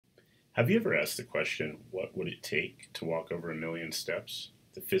Have you ever asked the question, what would it take to walk over 1,000,000 steps?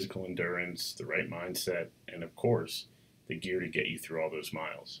 The physical endurance, the right mindset, and of course, the gear to get you through all those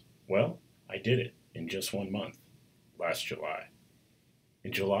miles. Well, I did it in just 1 month, last July.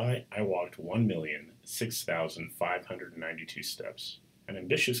 In July, I walked 1,006,592 steps, an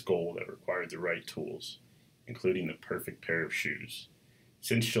ambitious goal that required the right tools, including the perfect pair of shoes.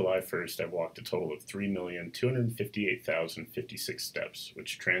 Since July 1st, I've walked a total of 3,258,056 steps,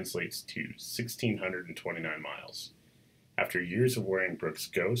 which translates to 1,629 miles. After years of wearing Brooks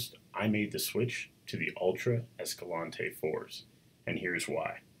Ghost, I made the switch to the Altra Escalante 4s, and here's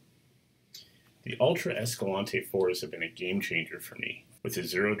why. The Altra Escalante 4s have been a game changer for me, with a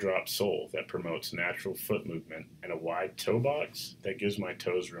zero-drop sole that promotes natural foot movement and a wide toe box that gives my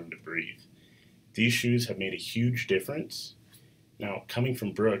toes room to breathe. These shoes have made a huge difference. Now, coming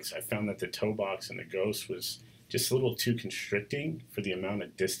from Brooks, I found that the toe box in the Ghost was just a little too constricting for the amount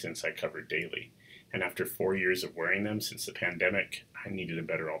of distance I covered daily. And after 4 years of wearing them since the pandemic, I needed a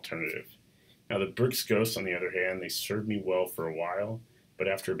better alternative. Now, the Brooks Ghosts, on the other hand, they served me well for a while, but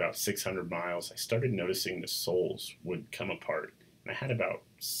after about 600 miles, I started noticing the soles would come apart. And I had about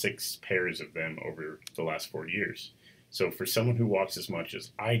 6 pairs of them over the last 4 years. So for someone who walks as much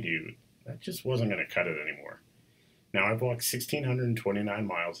as I do, that just wasn't going to cut it anymore. Now, I've walked 1,629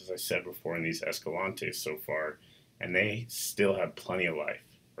 miles, as I said before, in these Escalantes so far, and they still have plenty of life.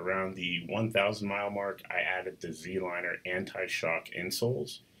 Around the 1,000 mile mark, I added the Zliner anti-shock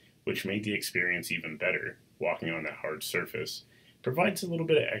insoles, which made the experience even better, walking on that hard surface. Provides a little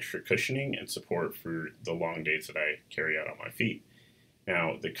bit of extra cushioning and support for the long days that I carry out on my feet.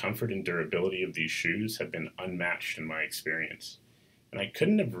 Now, the comfort and durability of these shoes have been unmatched in my experience, and I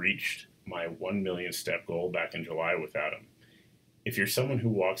couldn't have reached my 1,000,000 step goal back in July without them. If you're someone who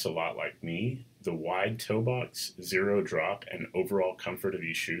walks a lot like me, the wide toe box, zero drop, and overall comfort of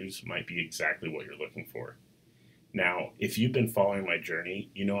these shoes might be exactly what you're looking for. Now, if you've been following my journey,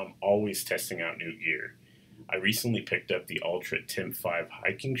 you know I'm always testing out new gear. I recently picked up the Altra Timp 5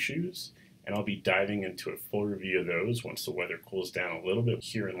 hiking shoes, and I'll be diving into a full review of those once the weather cools down a little bit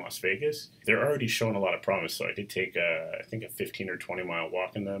here in Las Vegas. They're already showing a lot of promise, so I did take I think a 15 or 20 mile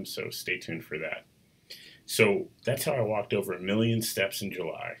walk in them, so stay tuned for that. So that's how I walked over 1,000,000 steps in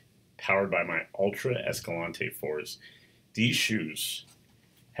July, powered by my Altra Escalante 4s. These shoes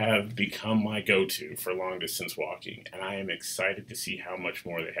have become my go-to for long distance walking, and I am excited to see how much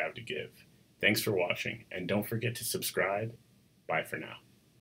more they have to give. Thanks for watching, and don't forget to subscribe. Bye for now.